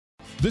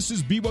This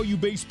is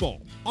BYU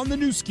Baseball on the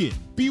new skin,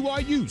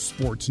 BYU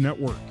Sports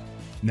Network.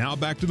 Now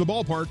back to the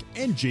ballpark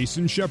and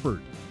Jason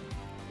Shepard.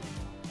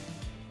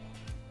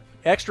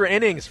 Extra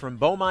innings from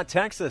Beaumont,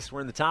 Texas. We're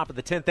in the top of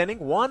the 10th inning.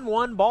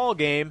 1-1 ball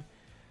game.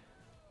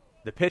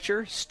 The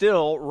pitcher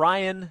still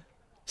Ryan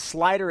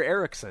Slider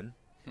Erickson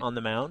on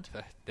the mound.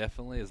 That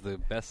definitely is the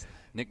best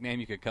nickname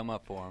you could come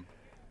up for him.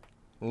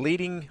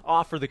 Leading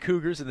off for the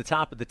Cougars in the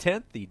top of the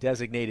 10th, the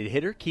designated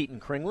hitter, Keaton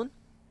Kringlen.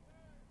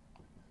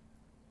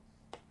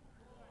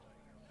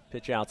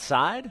 Pitch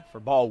outside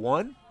for ball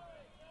one.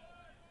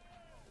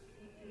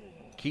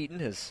 Keaton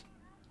has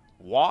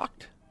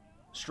walked,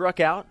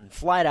 struck out, and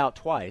flied out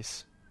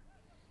twice.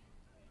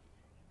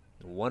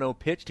 The 1-0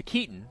 pitch to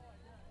Keaton.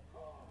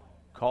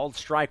 Called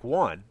strike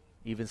one.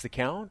 Evens the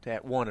count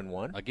at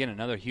 1-1. Again,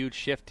 another huge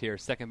shift here.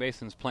 Second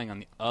baseman's playing on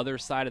the other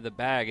side of the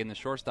bag in the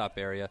shortstop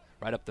area,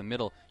 right up the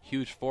middle.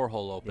 Huge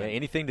four-hole open. Yeah,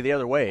 anything to the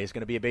other way is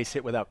going to be a base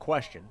hit without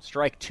question.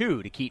 Strike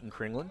two to Keaton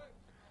Kringlen.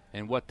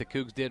 And what the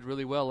Cougs did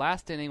really well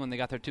last inning when they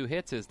got their two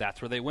hits is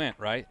that's where they went,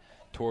 right?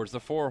 Towards the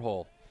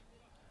four-hole.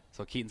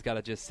 So Keaton's got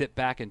to just sit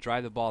back and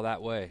drive the ball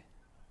that way.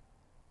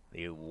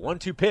 The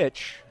 1-2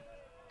 pitch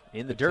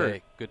in the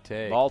dirt. Good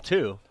take. Ball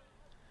two.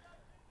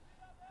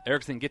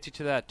 Erickson gets you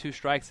to that 2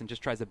 strikes and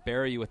just tries to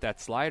bury you with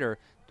that slider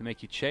to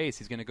make you chase.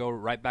 He's going to go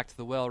right back to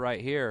the well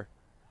right here.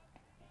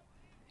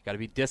 You got to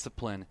be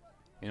disciplined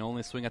and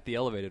only swing at the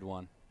elevated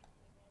one.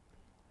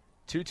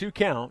 2-2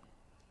 count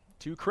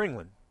to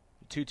Kringlen.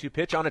 2-2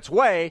 pitch on its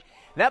way.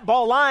 That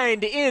ball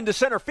lined into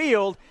center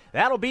field.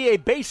 That'll be a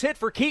base hit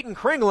for Keaton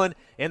Kringlen,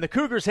 and the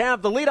Cougars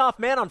have the leadoff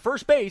man on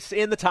first base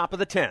in the top of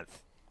the 10th.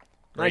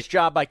 Nice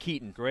job by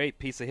Keaton. Great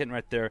piece of hitting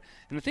right there.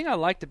 And the thing I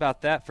liked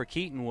about that for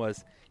Keaton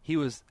was he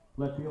was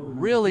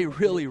really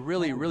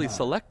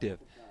selective.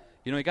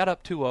 You know, he got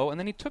up 2-0, and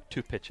then he took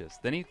 2 pitches.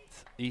 Then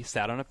he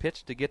sat on a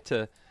pitch to get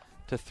to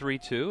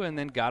 3-2, and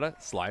then got a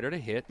slider to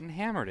hit and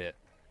hammered it.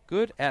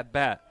 Good at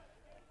bat.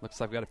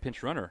 Looks like we got a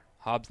pinch runner.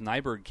 Hobbs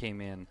Nyberg came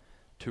in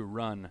to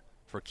run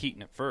for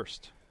Keaton at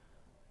first.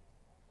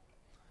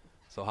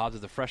 So Hobbs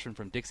is a freshman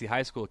from Dixie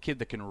High School, a kid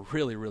that can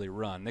really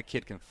run. That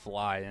kid can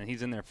fly, and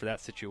he's in there for that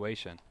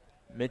situation.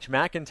 Mitch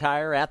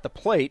McIntyre at the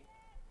plate.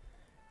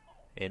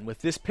 And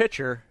with this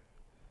pitcher,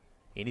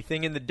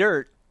 anything in the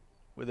dirt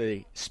with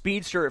a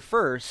speedster at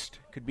first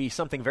could be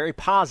something very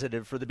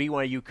positive for the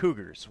BYU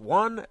Cougars.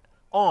 1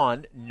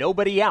 on,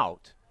 nobody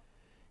out.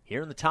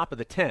 Here in the top of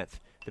the 10th.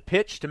 The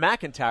pitch to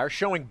McIntyre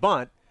showing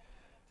bunt.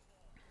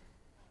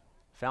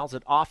 Fouls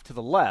it off to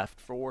the left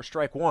for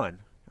strike one.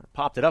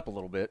 Popped it up a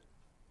little bit.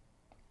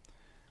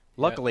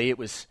 Luckily, it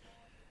was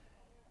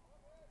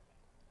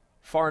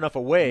far enough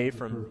away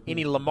from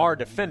any Lamar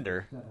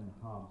defender.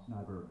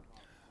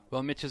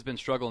 Well, Mitch has been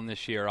struggling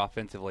this year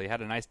offensively. He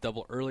had a nice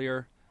double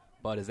earlier,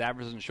 but his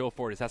average doesn't show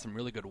for it. He's had some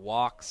really good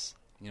walks,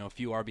 a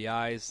few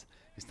RBIs.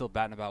 He's still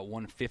batting about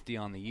 150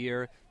 on the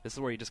year. This is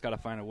where you just got to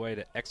find a way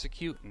to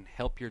execute and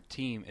help your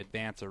team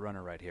advance a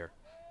runner right here.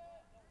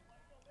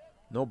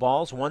 No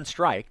balls, 1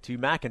 strike to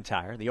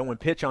McIntyre. The 0-1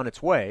 pitch on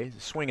its way. A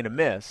swing and a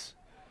miss.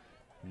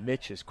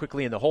 Mitch is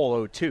quickly in the hole,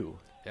 0-2.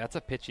 Yeah, that's a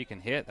pitch he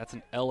can hit. That's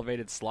an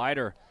elevated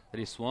slider that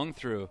he swung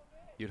through.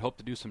 You'd hope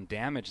to do some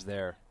damage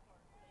there.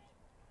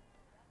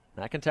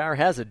 McIntyre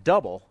has a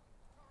double.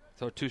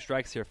 So 2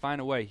 strikes here. Find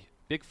a way.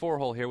 Big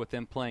 4-hole here with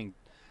them playing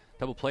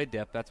double play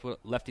depth. That's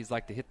what lefties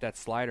like to hit, that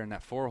slider in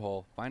that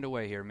 4-hole. Find a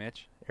way here,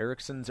 Mitch.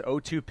 Erickson's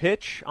 0-2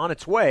 pitch on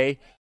its way.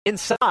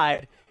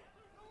 Inside.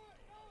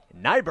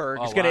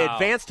 Nyberg is going to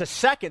advance to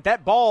second.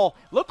 That ball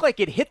looked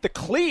like it hit the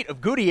cleat of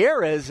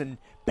Gutierrez and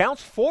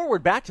bounced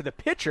forward back to the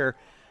pitcher.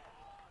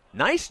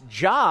 Nice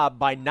job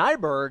by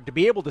Nyberg to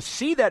be able to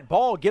see that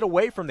ball get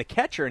away from the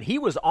catcher, and he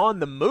was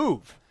on the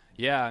move.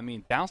 Yeah,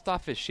 bounced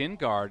off his shin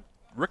guard,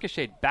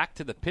 ricocheted back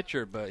to the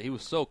pitcher, but he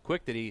was so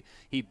quick that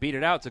he beat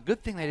it out. It's a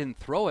good thing they didn't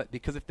throw it,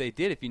 because if they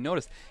did, if you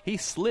noticed, he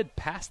slid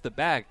past the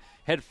bag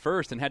head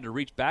first and had to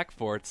reach back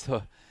for it.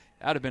 So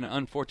that would have been an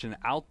unfortunate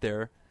out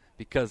there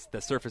because the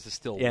surface is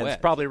still wet. Yeah,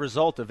 it's probably a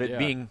result of it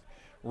being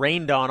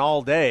rained on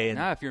all day. And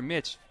now if you're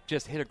Mitch,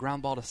 just hit a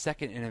ground ball to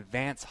second and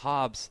advance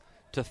Hobbs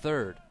to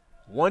third.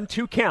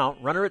 1-2 count,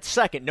 runner at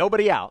second,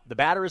 nobody out. The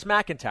batter is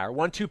McIntyre.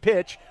 1-2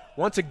 pitch,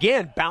 once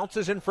again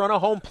bounces in front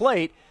of home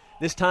plate.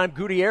 This time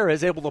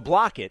Gutierrez is able to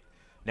block it.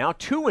 Now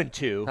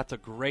 2-2. That's a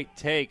great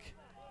take.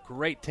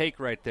 Great take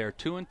right there.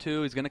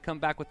 2-2. He's going to come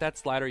back with that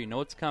slider. You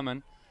know it's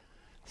coming.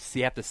 So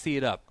you have to see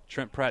it up.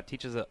 Trent Pratt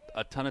teaches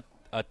a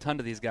ton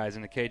to these guys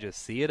in the cages.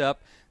 See it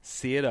up.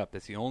 See it up.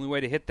 That's the only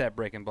way to hit that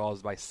breaking ball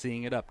is by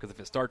seeing it up, because if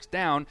it starts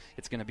down,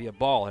 it's going to be a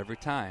ball every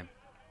time.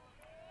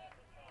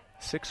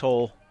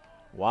 6-hole.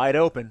 Wide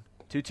open.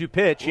 2-2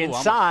 pitch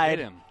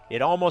inside.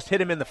 It almost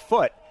hit him in the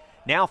foot.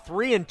 Now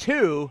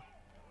 3-2.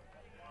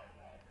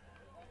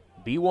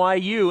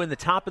 BYU in the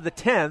top of the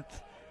 10th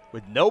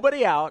with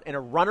nobody out and a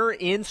runner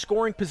in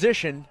scoring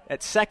position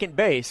at second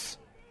base.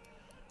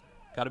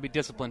 Got to be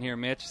disciplined here,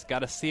 Mitch. Got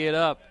to see it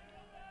up.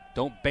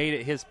 Don't bait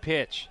at his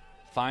pitch.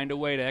 Find a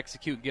way to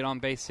execute, get on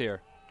base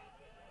here.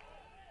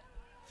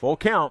 Full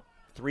count.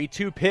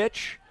 3-2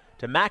 pitch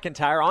to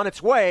McIntyre on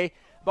its way.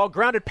 Ball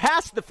grounded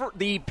past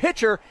the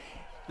pitcher.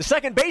 The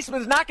second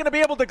baseman's not going to be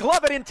able to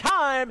glove it in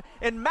time,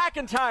 and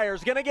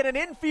McIntyre's going to get an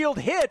infield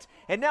hit,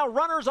 and now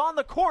runners on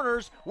the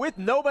corners with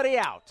nobody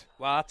out.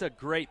 Wow, that's a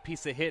great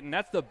piece of hitting.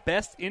 That's the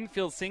best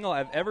infield single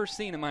I've ever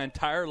seen in my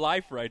entire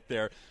life right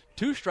there.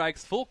 2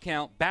 strikes, full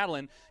count,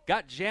 battling,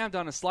 got jammed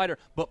on a slider,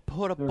 but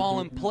put a ball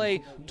in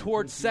play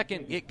towards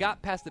second. It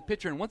got past the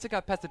pitcher, and once it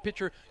got past the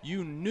pitcher,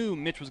 you knew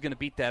Mitch was going to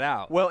beat that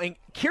out. Well, and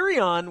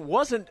Kirion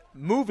wasn't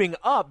moving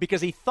up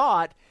because he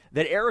thought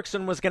that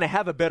Erickson was going to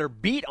have a better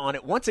beat on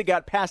it. Once it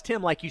got past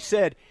him, like you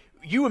said,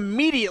 you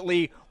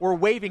immediately were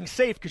waving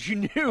safe because you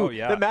knew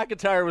that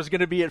McIntyre was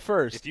going to be at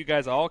first. If you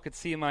guys all could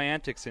see my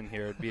antics in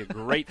here, it'd be a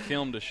great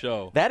film to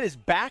show. That is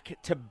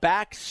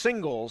back-to-back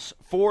singles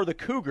for the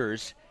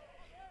Cougars.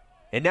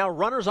 And now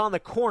runners on the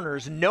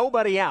corners,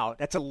 nobody out.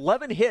 That's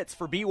 11 hits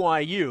for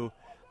BYU.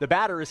 The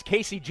batter is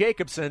Casey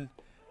Jacobson.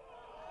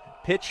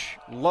 Pitch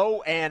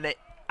low and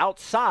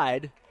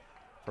outside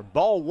for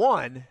ball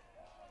 1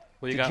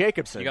 to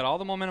Jacobson. You got all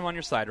the momentum on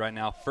your side right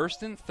now.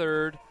 First and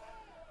third,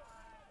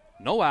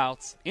 no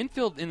outs.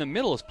 Infield in the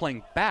middle is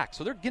playing back,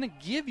 so they're going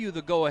to give you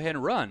the go-ahead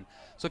run.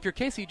 So if you're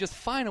Casey, you just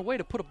find a way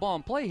to put a ball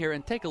in play here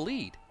and take a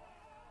lead.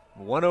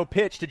 1-0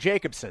 pitch to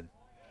Jacobson.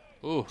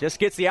 Ooh. Just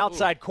gets the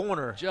outside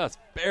corner. Just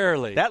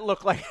barely. That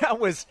looked like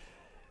that was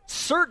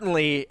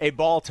certainly a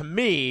ball to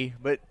me,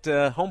 but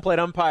home plate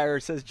umpire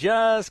says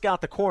just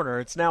got the corner.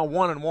 It's now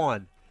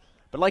 1-1.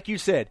 But like you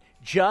said,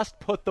 just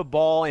put the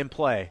ball in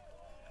play.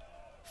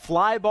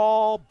 Fly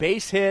ball,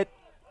 base hit,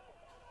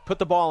 put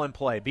the ball in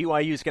play.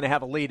 BYU is going to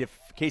have a lead if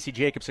Casey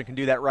Jacobson can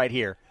do that right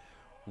here.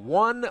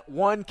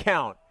 1-1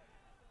 count.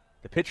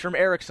 The pitch from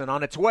Erickson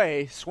on its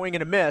way, swing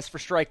and a miss for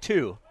strike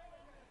 2.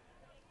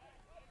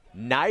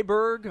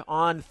 Nyberg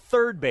on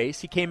third base.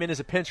 He came in as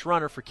a pinch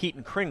runner for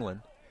Keaton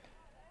Kringlen.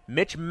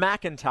 Mitch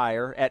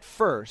McIntyre at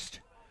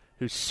first,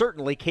 who's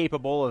certainly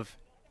capable of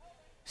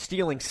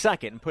stealing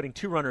second and putting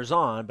 2 runners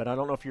on, but I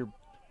don't know if you're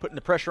putting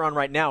the pressure on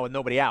right now with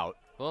nobody out.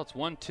 Well, it's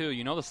 1-2.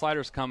 You know the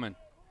slider's coming.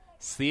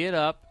 See it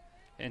up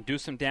and do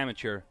some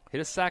damage here.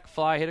 Hit a sac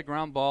fly, hit a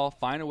ground ball,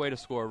 find a way to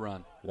score a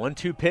run.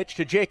 1-2 pitch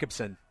to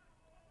Jacobson.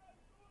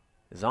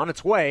 Is on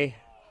its way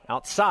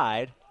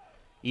outside.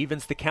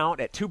 Evens the count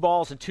at 2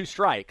 balls and 2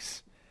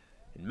 strikes.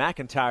 And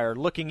McIntyre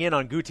looking in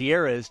on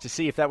Gutierrez to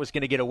see if that was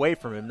going to get away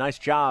from him. Nice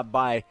job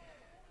by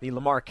the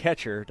Lamar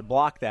catcher to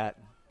block that,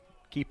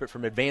 keep it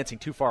from advancing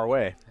too far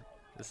away.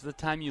 This is the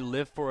time you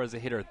live for as a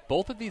hitter.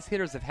 Both of these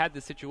hitters have had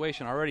this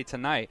situation already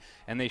tonight,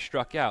 and they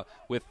struck out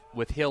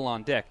with Hill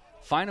on deck.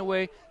 Find a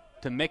way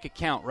to make it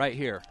count right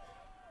here.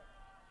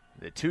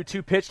 The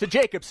 2-2 pitch to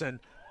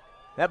Jacobson.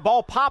 That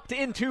ball popped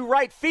into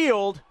right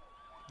field.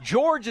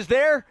 George is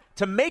there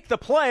to make the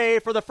play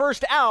for the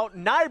first out.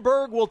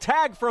 Nyberg will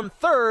tag from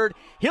third.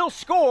 He'll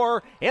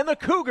score, and the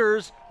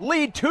Cougars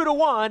lead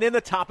 2-1 in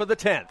the top of the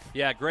 10th.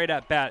 Yeah, great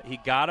at bat. He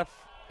got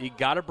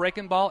a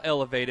breaking ball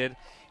elevated,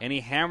 and he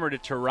hammered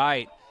it to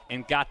right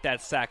and got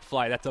that sac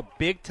fly. That's a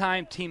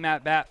big-time team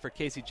at bat for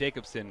Casey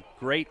Jacobson.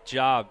 Great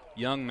job,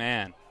 young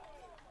man.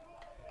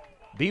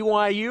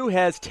 BYU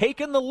has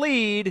taken the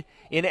lead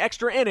in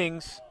extra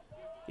innings.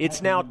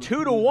 It's now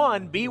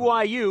 2-1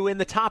 BYU in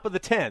the top of the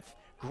 10th.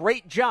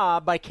 Great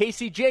job by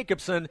Casey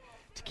Jacobson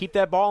to keep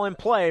that ball in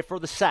play for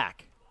the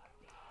sack.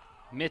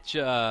 Mitch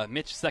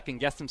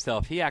second-guessed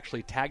himself. He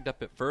actually tagged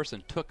up at first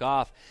and took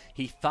off.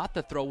 He thought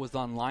the throw was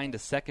on line to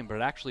second, but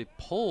it actually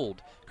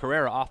pulled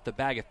Carrera off the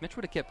bag. If Mitch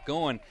would have kept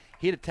going,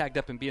 he'd have tagged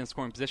up and be in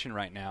scoring position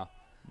right now.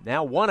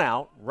 Now 1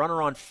 out,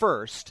 runner on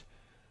first.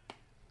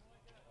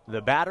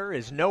 The batter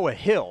is Noah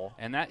Hill.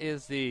 And that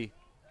is the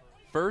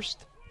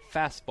first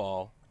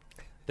fastball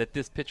that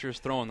this pitcher has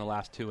thrown in the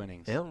last 2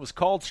 innings. And it was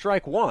called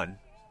strike 1.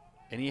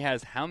 And he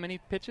has how many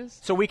pitches?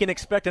 So we can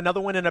expect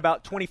another one in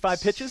about 25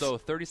 pitches? So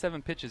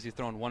 37 pitches, he's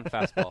thrown 1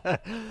 fastball.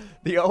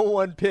 The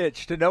 0-1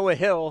 pitch to Noah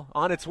Hill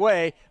on its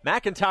way.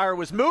 McIntyre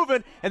was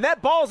moving, and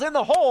that ball's in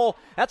the hole.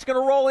 That's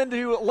going to roll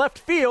into left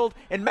field,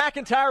 and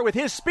McIntyre with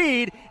his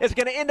speed is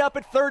going to end up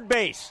at third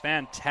base.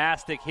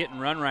 Fantastic hit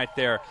and run right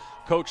there.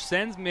 Coach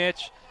sends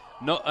Mitch.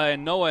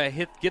 Noah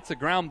gets a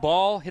ground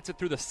ball, hits it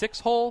through the 6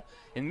 hole,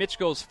 and Mitch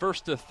goes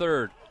first to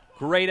third.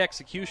 Great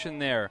execution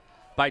there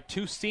by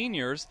 2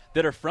 seniors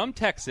that are from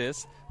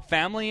Texas,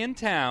 family in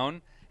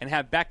town, and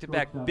have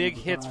back-to-back big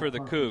hits for the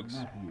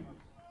Cougs.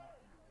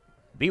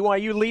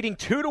 BYU leading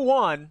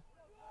 2-1,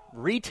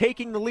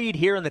 retaking the lead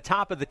here in the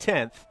top of the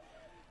 10th.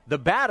 The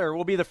batter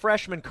will be the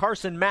freshman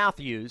Carson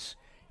Matthews.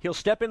 He'll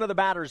step into the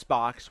batter's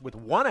box with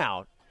 1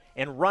 out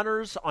and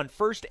runners on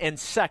first and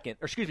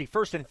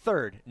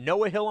third.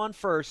 Noah Hill on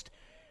first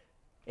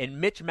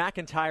and Mitch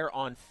McIntyre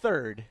on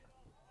third.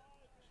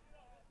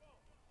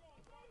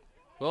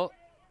 Well,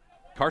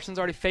 Carson's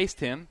already faced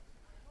him.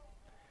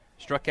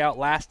 Struck out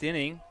last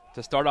inning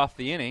to start off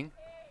the inning.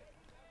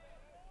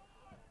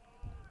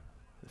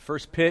 The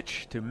first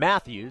pitch to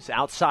Matthews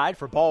outside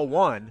for ball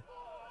 1.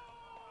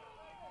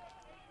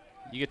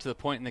 You get to the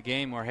point in the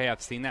game where, hey,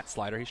 I've seen that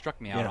slider. He struck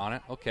me out on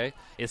it. Okay.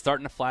 It's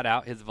starting to flat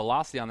out. His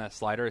velocity on that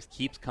slider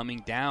keeps coming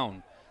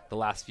down the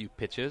last few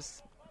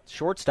pitches.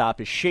 Shortstop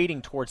is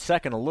shading towards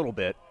second a little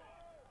bit.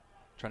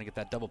 Trying to get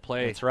that double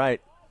play. That's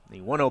right.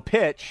 The 1-0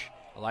 pitch.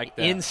 I like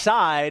that.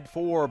 Inside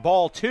for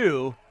ball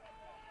 2.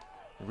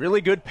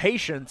 Really good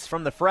patience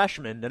from the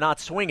freshman to not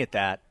swing at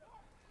that.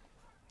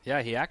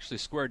 Yeah, he actually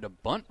squared a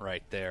bunt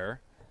right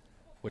there,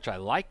 which I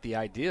like the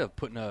idea of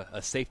putting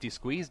a safety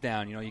squeeze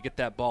down. You know, you get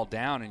that ball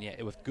down,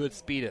 and with good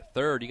speed at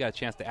third, you got a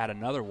chance to add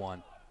another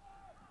one.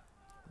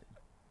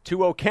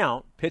 2-0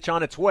 count. Pitch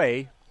on its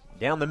way.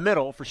 Down the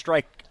middle for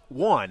strike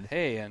 1.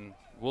 Hey, and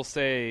we'll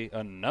say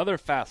another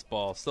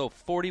fastball. So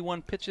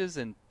 41 pitches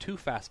and 2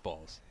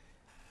 fastballs.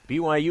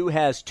 BYU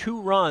has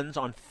 2 runs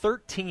on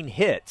 13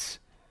 hits.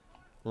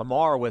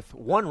 Lamar with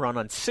 1 run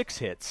on 6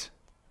 hits.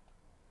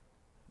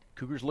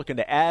 Cougars looking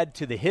to add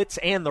to the hits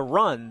and the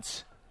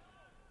runs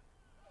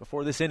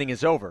before this inning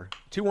is over.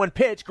 2-1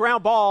 pitch,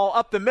 ground ball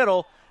up the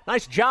middle.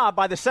 Nice job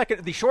by the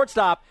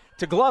shortstop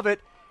to glove it.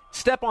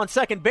 Step on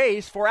second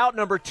base for out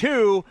number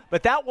 2,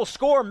 but that will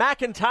score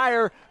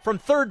McIntyre from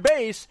third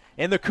base,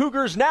 and the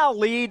Cougars now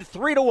lead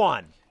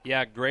 3-1.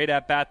 Yeah, great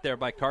at bat there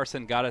by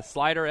Carson. Got a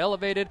slider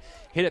elevated,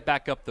 hit it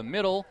back up the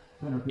middle.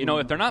 You know,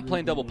 if they're not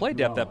playing double play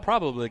depth, that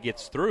probably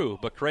gets through.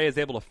 But Correa is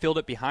able to field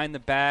it behind the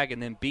bag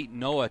and then beat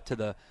Noah to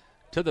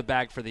the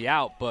bag for the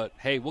out. But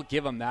hey, we'll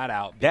give him that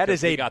out. That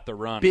is a got the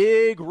run.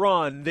 Big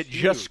run that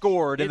Huge. just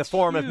scored in the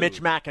form of huge.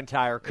 Mitch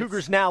McIntyre.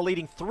 Cougars now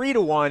leading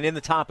 3-1 in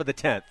the top of the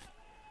 10th.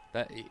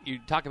 You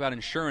talk about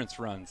insurance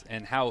runs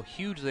and how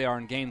huge they are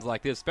in games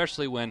like this,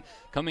 especially when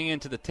coming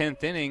into the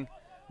 10th inning,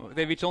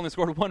 they've each only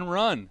scored 1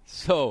 run.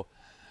 So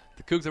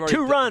the Cougs have already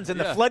 2 runs and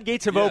the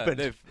floodgates have opened.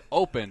 They've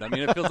opened. I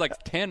mean, it feels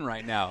like 10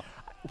 right now.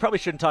 We probably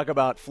shouldn't talk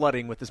about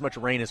flooding with as much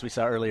rain as we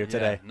saw earlier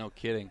today. Yeah, no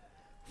kidding.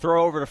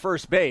 Throw over to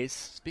first base.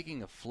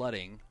 Speaking of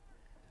flooding,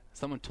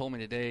 someone told me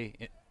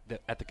today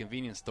at the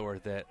convenience store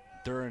that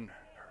during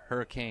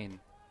Hurricane,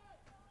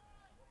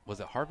 was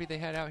it Harvey they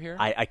had out here?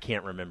 I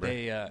can't remember.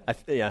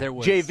 There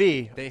was,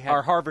 JV,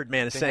 our Harvard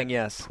man, is saying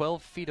yes.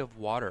 12 feet of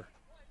water.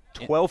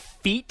 12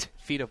 feet?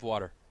 Feet of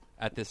water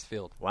at this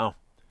field. Wow.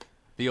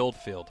 The old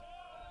field.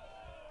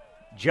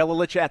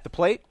 Jelilich at the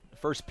plate.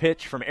 First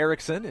pitch from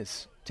Erickson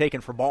is taken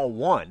for ball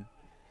 1.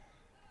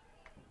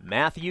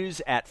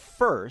 Matthews at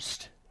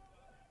first.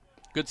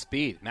 Good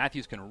speed.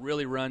 Matthews can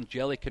really run.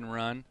 Jelly can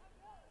run.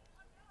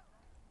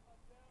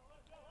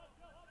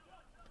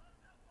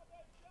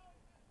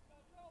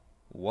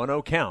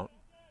 One-0 count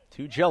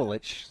to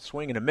Jelilich.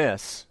 Swing and a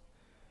miss.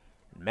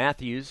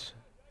 Matthews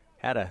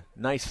had a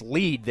nice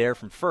lead there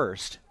from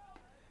first.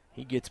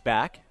 He gets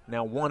back.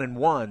 Now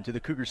 1-1 to the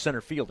Cougars center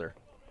fielder.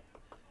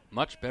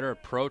 Much better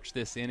approach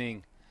this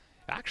inning.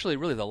 Actually,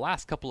 really, the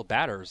last couple of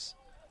batters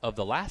of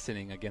the last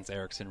inning against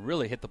Erickson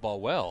really hit the ball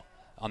well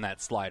on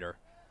that slider.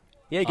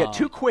 Yeah, he got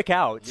 2 quick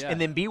outs,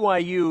 and then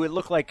BYU, it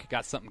looked like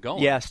got something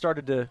going. Yeah,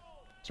 started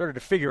to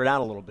figure it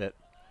out a little bit.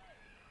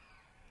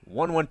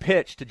 1-1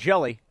 pitch to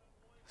Jelly.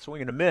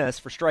 Swing and a miss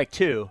for strike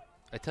 2.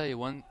 I tell you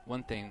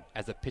one thing,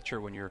 as a pitcher,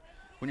 when you're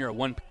a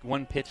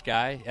one pitch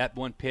guy, that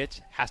one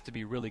pitch has to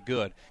be really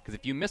good, because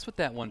if you miss with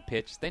that one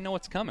pitch, they know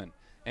it's coming,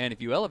 and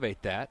if you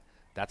elevate that,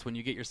 that's when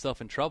you get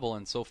yourself in trouble.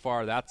 And so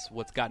far, that's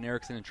what's gotten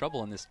Erickson in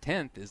trouble in this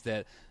 10th, is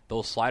that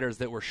those sliders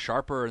that were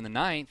sharper in the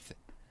 9th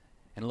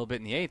and a little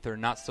bit in the 8th are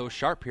not so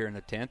sharp here in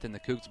the 10th, and the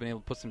Cougs have been able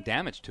to put some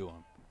damage to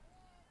them.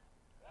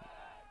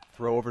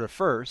 Throw over to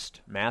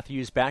first.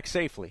 Matthews back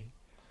safely.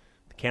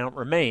 The count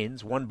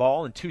remains 1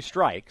 ball and 2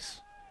 strikes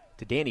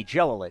to Danny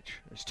Jelilich.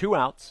 There's 2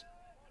 outs.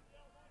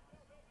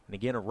 And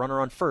again, a runner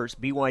on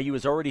first. BYU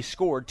has already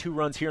scored 2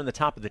 runs here in the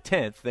top of the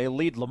 10th. They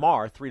lead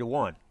Lamar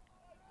 3-1.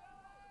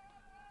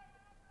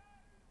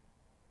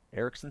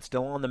 Erickson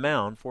still on the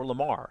mound for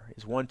Lamar.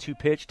 His 1-2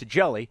 pitch to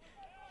Jelly.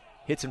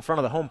 Hits in front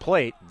of the home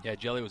plate. Yeah,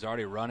 Jelly was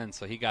already running,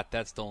 so he got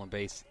that stolen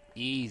base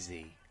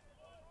easy.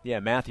 Yeah,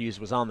 Matthews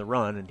was on the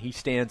run, and he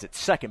stands at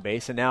second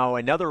base. And now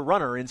another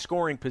runner in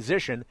scoring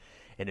position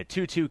and a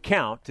 2-2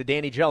 count to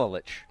Danny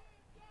Jelilich.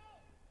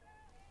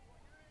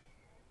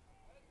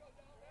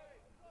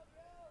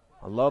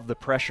 I love the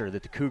pressure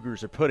that the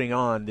Cougars are putting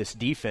on this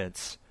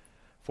defense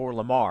for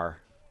Lamar.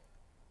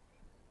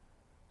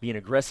 Being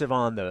aggressive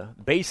on the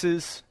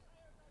bases.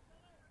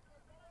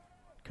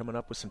 Coming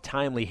up with some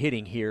timely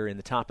hitting here in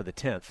the top of the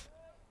 10th.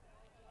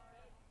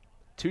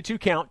 2-2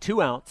 count,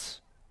 2 outs.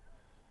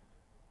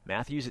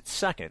 Matthews at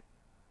second.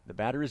 The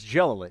batter is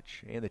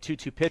Jelilich, and the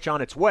 2-2 pitch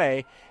on its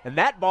way. And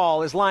that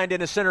ball is lined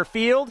into center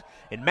field,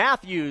 and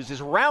Matthews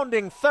is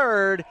rounding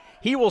third.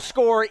 He will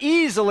score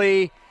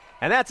easily,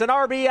 and that's an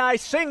RBI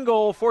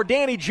single for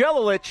Danny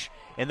Jelilich.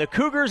 And the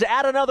Cougars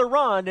add another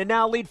run and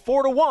now lead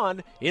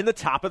 4-1 in the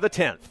top of the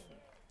 10th.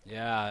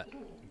 Yeah,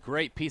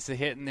 great piece of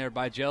hitting there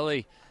by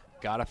Jelly.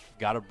 Got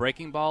a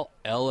breaking ball,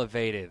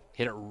 elevated,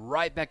 hit it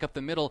right back up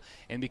the middle,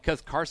 and because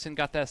Carson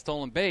got that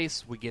stolen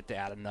base, we get to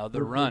add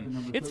another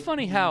run. It's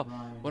funny how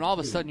when all of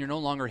a sudden you're no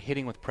longer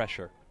hitting with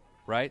pressure,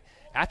 right?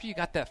 After you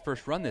got that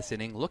first run this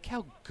inning, look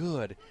how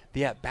good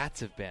the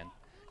at-bats have been.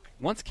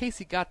 Once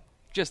Casey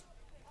just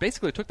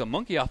basically took the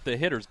monkey off the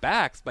hitters'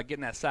 backs by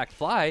getting that sac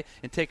fly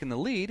and taking the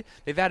lead,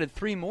 they've added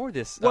 3 more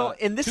this. Well,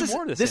 and this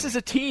is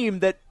a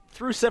team that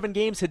through 7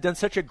 games had done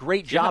such a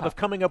great job of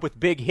coming up with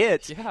big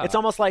hits. Yeah. It's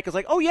almost like,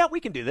 oh, yeah, we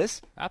can do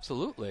this.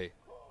 Absolutely.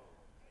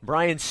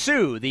 Brian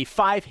Sue, the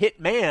 5-hit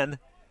man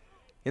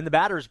in the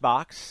batter's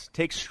box,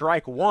 takes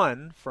strike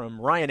 1 from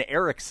Ryan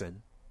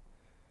Erickson.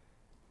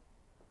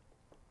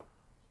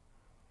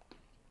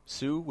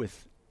 Sue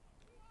with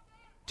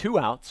 2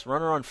 outs,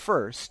 runner on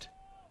first.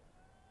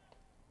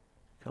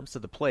 Comes to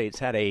the plate. It's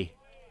had a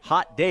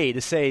hot day,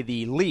 to say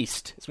the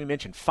least. As we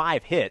mentioned,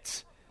 5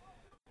 hits.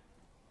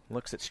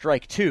 Looks at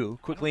strike 2.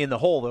 Quickly in the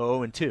hole, though,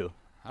 0-2.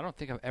 I don't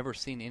think I've ever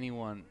seen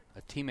anyone,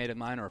 a teammate of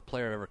mine or a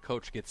player I've ever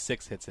coached, get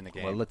 6 hits in a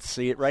game. Well, let's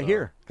see it right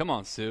here. Come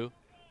on, Sue.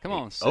 Come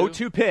on, Sue.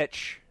 0-2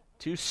 pitch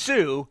to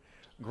Sue.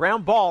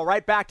 Ground ball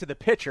right back to the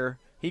pitcher.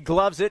 He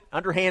gloves it.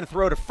 Underhand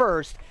throw to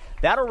first.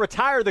 That'll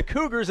retire the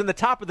Cougars in the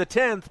top of the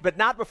 10th, but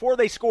not before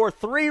they score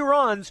 3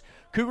 runs.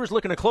 Cougars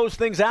looking to close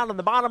things out in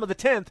the bottom of the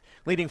 10th,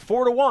 leading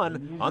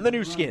 4-1 on the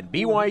new skin,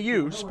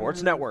 BYU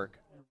Sports Network.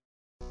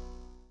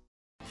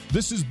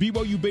 This is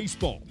BYU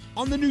Baseball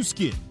on the new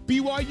skin,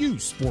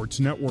 BYU Sports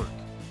Network.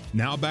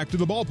 Now back to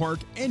the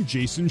ballpark and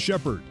Jason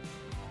Shepard.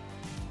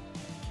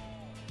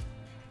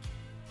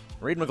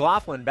 Reed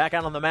McLaughlin back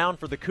out on the mound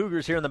for the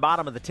Cougars here in the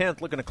bottom of the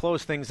 10th, looking to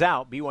close things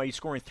out. BYU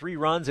scoring 3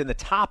 runs in the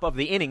top of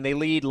the inning. They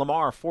lead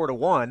Lamar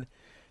 4-1,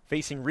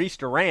 facing Reese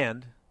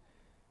Durand.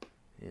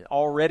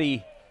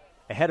 Already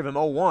ahead of him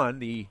 0-1.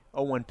 The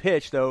 0-1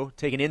 pitch, though,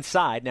 taken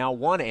inside, now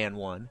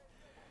 1-1.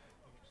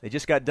 They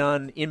just got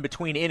done in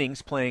between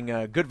innings playing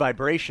Good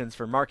Vibrations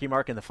for Marky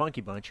Mark and the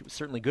Funky Bunch. It was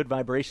certainly good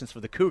vibrations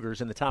for the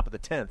Cougars in the top of the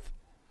 10th.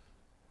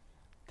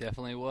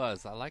 Definitely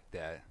was. I like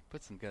that.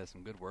 Put some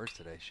good words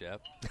today,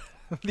 Shep.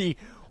 The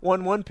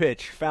 1-1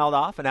 pitch fouled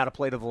off and out of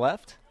play to the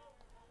left.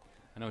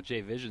 I know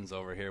Jay Visions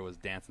over here was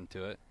dancing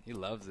to it. He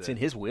loves it. It's in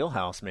his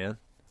wheelhouse, man.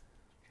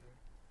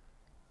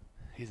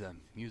 He's a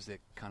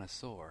music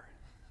connoisseur.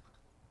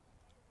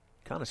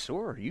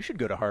 Connoisseur? You should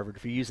go to Harvard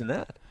if you're using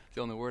that. It's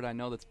the only word I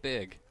know that's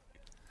big.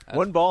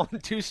 1 ball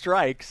and 2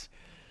 strikes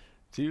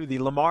to the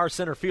Lamar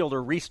center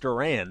fielder, Reese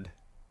Durand.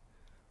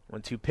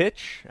 1-2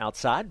 pitch,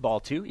 outside, ball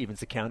 2, evens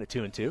the count at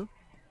 2-2.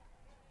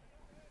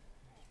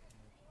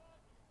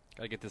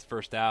 Got to get this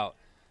first out.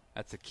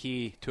 That's the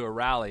key to a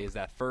rally, is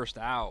that first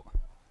out.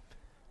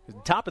 The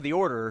top of the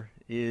order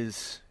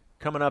is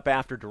coming up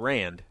after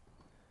Durand.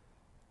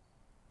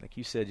 Like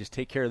you said, just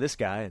take care of this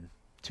guy. And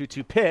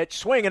 2-2 pitch,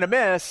 swing and a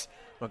miss.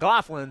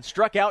 McLaughlin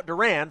struck out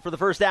Durand for the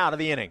first out of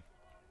the inning.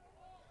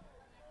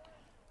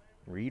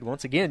 Reed,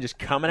 once again, just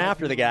coming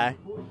after the guy.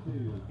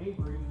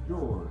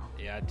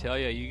 Yeah, I tell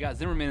you, you got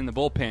Zimmerman in the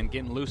bullpen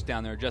getting loose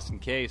down there just in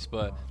case,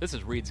 but this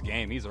is Reed's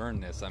game. He's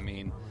earned this. I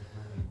mean,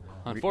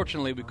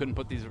 unfortunately, we couldn't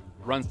put these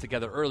runs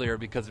together earlier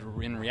because,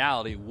 in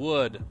reality,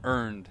 Wood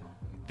earned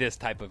this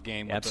type of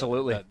game. With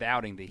Absolutely. The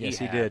outing that he had. Yes,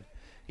 he did.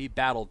 He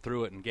battled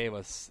through it and gave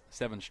us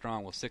 7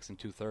 strong, well, 6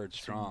 2/3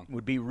 strong.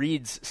 Would be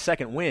Reed's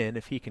second win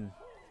if he can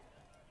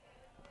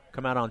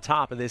come out on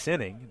top of this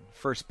inning.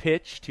 First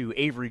pitch to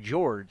Avery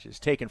George is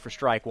taken for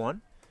strike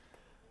 1.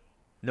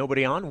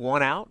 Nobody on,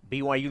 1 out.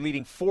 BYU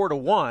leading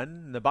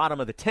 4-1 in the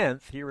bottom of the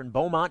 10th here in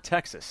Beaumont,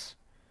 Texas.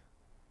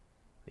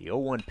 The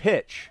 0-1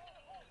 pitch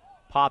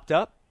popped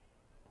up.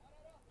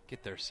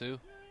 Get there, Sue.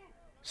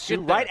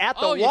 Sue right at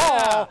the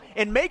wall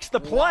and makes the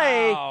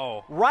play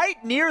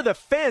right near the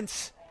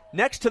fence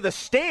next to the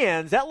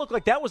stands. That looked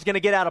like that was going to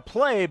get out of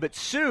play, but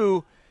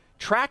Sue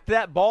tracked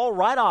that ball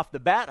right off the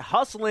bat,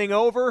 hustling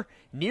over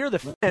near the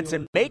fence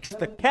and makes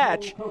the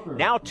catch.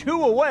 Now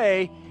 2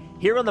 away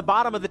here on the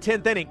bottom of the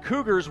 10th inning.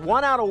 Cougars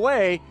 1 out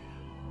away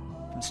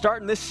from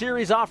starting this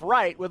series off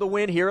right with a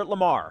win here at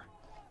Lamar.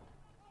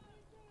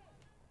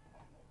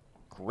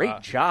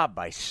 Great job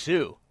by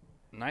Sue.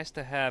 Nice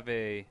to have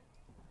a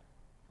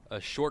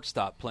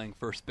shortstop playing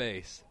first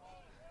base.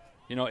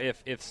 You know,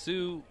 if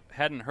Sue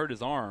hadn't hurt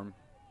his arm,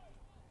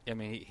 I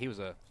mean, he was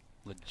a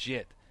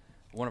legit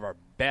one of our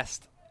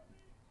best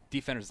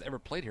defenders ever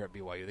played here at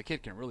BYU. The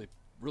kid can really,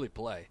 really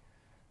play.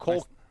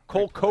 Cole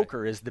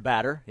Coker is the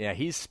batter. Yeah,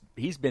 he's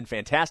been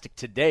fantastic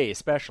today,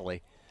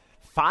 especially.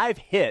 5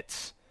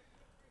 hits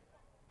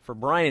for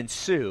Brian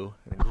Sue.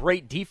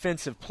 Great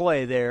defensive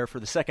play there for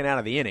the second out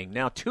of the inning.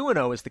 Now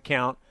 2-0 is the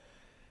count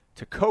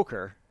to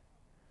Coker.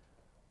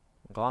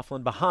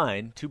 McLaughlin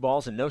behind, 2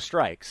 balls and no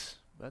strikes.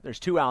 But there's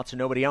 2 outs and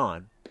nobody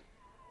on.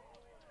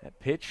 That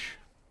pitch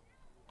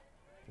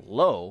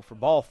low for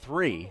ball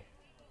 3.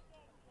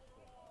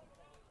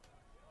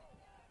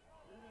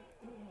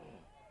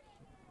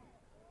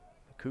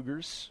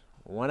 Cougars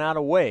 1 out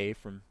away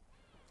from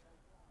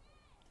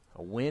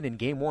a win in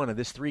Game 1 of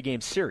this 3-game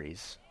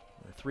series.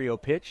 A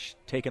 3-0 pitch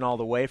taken all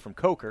the way from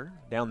Coker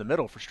down the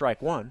middle for strike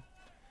 1.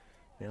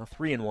 Now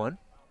 3-1.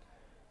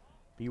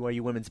 BYU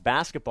women's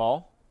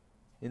basketball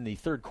in the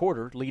third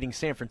quarter, leading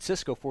San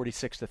Francisco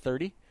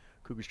 46-30.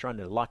 Cougars trying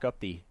to lock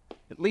up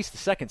at least the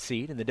second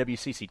seed in the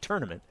WCC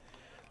tournament.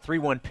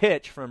 3-1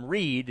 pitch from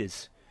Reed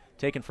is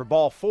taken for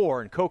ball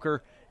 4, and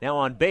Coker now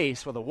on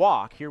base with a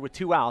walk here with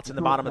 2 outs in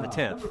the bottom of the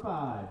 10th.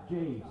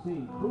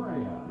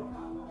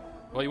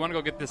 Well, you want to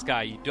go get this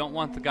guy. You don't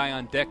want the guy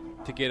on deck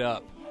to get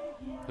up.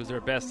 who's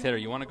their best hitter.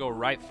 You want to go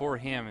right for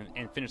him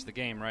and finish the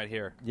game right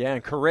here. Yeah,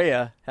 and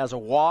Correa has a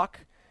walk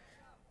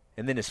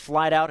and then is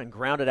flied out and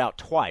grounded out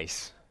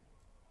twice.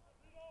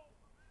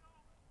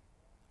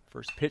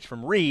 First pitch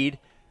from Reed.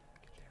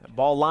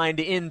 Ball lined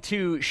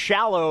into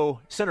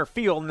shallow center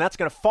field, and that's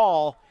going to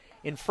fall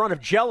in front of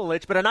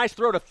Jelilich, but a nice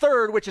throw to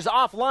third, which is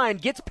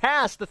offline, gets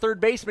past the third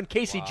baseman,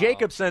 Casey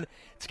Jacobson.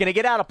 It's going to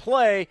get out of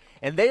play,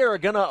 and they are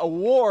going to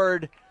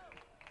award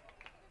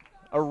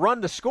a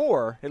run to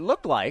score, it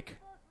looked like.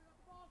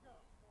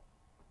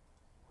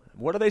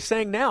 What are they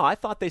saying now? I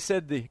thought they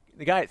said the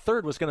guy at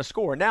third was going to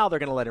score. Now they're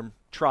going to let him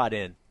trot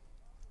in.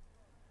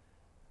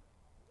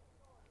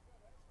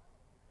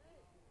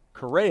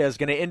 Correa is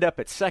going to end up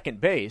at second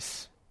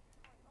base.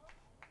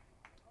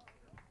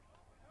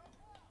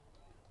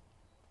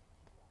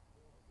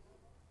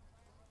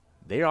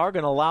 They are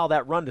going to allow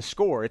that run to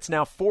score. It's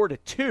now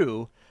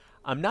 4-2.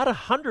 I'm not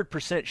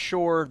 100%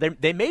 sure.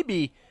 They may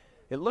be.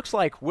 It looks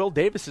like Will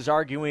Davis is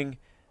arguing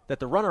that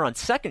the runner on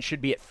second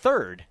should be at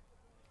third.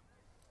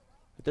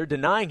 But they're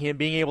denying him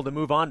being able to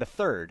move on to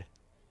third.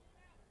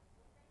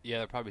 Yeah,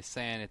 they're probably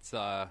saying it's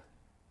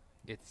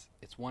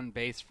one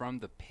base from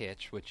the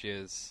pitch, which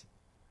is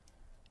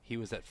he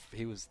was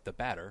the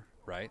batter,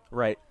 right?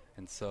 Right.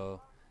 And so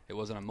it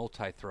wasn't a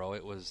multi-throw.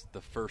 It was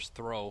the first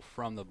throw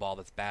from the ball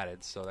that's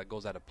batted, so that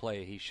goes out of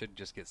play. He should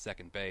just get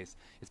second base.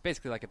 It's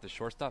basically like if the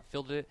shortstop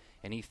fielded it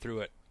and he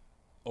threw it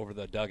over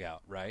the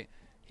dugout, right?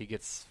 He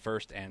gets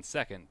first and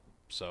second.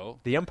 So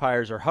the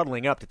umpires are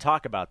huddling up to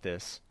talk about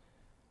this.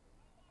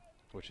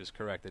 Which is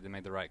correct. They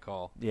made the right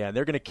call. Yeah,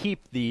 they're going to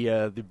keep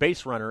the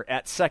base runner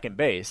at second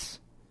base.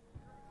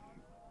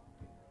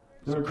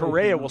 So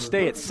Correa will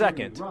stay at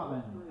second.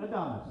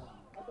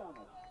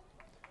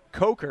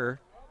 Coker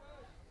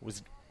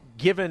was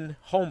given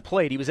home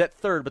plate. He was at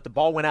third, but the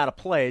ball went out of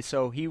play,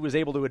 so he was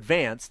able to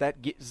advance.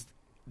 That gives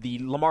the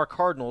Lamar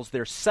Cardinals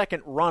their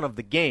second run of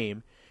the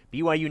game.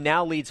 BYU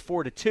now leads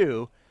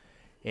 4-2,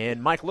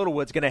 and Mike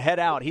Littlewood's going to head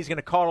out. He's going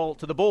to call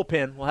to the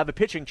bullpen. We'll have a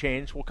pitching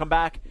change. We'll come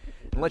back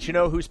and let you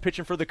know who's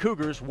pitching for the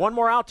Cougars. One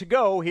more out to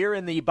go here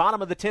in the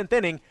bottom of the 10th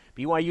inning.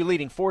 BYU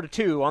leading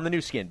 4-2 on the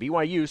new skin,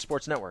 BYU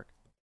Sports Network.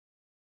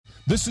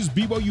 This is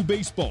BYU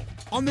Baseball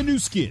on the new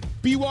skin,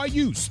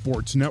 BYU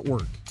Sports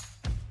Network.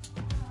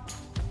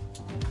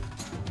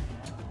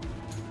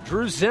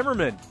 Drew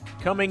Zimmerman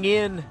coming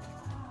in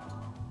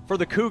for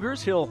the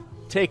Cougars. He'll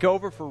take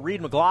over for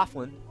Reed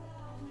McLaughlin.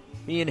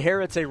 He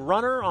inherits a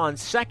runner on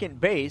second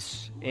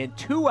base and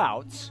 2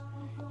 outs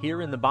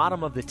here in the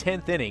bottom of the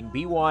 10th inning.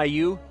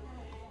 BYU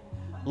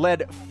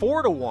led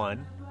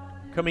 4-1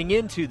 coming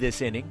into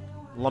this inning.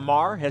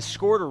 Lamar has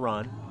scored a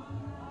run.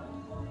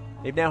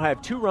 They now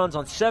have 2 runs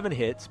on 7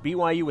 hits.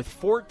 BYU with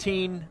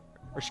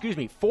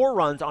 4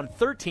 runs on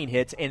 13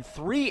 hits and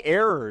 3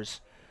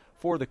 errors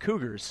for the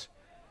Cougars.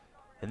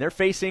 And they're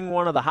facing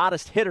one of the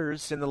hottest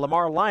hitters in the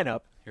Lamar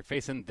lineup. You're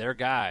facing their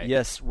guy.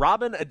 Yes,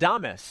 Robin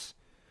Adames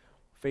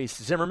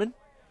faced Zimmerman.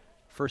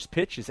 First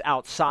pitch is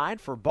outside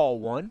for ball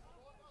 1.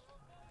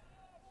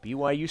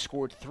 BYU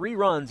scored 3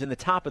 runs in the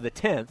top of the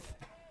 10th.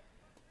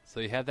 So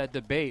you have that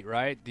debate,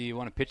 right? Do you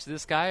want to pitch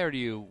this guy or do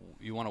you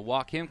want to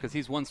walk him because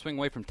he's one swing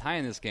away from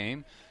tying this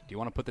game? Do you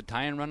want to put the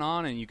tie-in run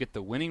on and you get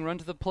the winning run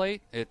to the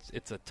plate?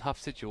 It's a tough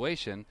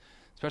situation,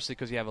 especially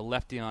because you have a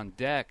lefty on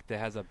deck that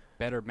has a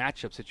better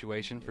matchup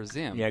situation for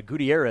Zim. Yeah,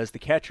 Gutierrez, the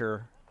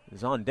catcher,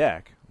 is on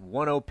deck.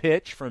 1-0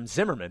 pitch from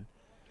Zimmerman.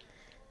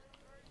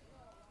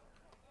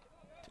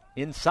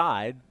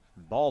 Inside,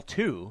 ball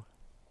 2.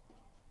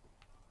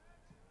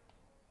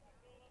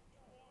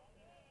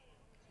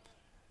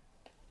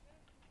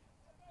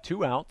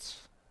 Two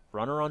outs,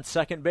 runner on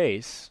second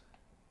base.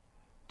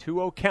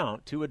 2-0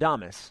 count to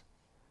Adames.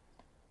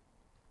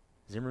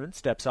 Zimmerman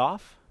steps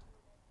off.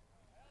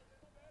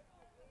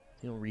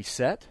 He'll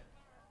reset.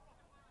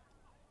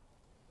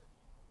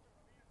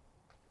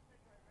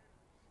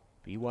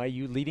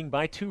 BYU leading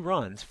by 2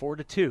 runs,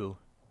 4-2.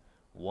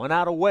 1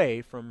 out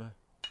away from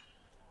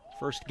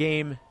first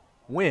game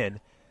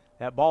win.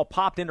 That ball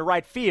popped into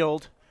right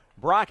field.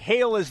 Brock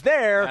Hale is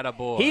there.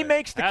 Attaboy. He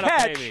makes the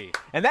catch,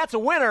 and that's a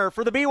winner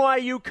for the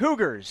BYU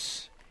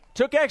Cougars.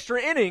 Took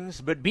extra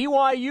innings, but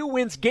BYU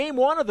wins game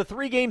 1 of the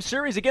 3-game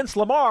series against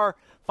Lamar.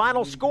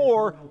 Final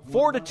score,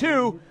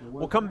 4-2.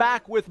 We'll come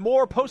back with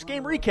more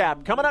post-game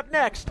recap coming up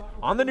next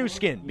on the new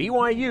skin,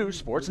 BYU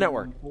Sports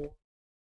Network.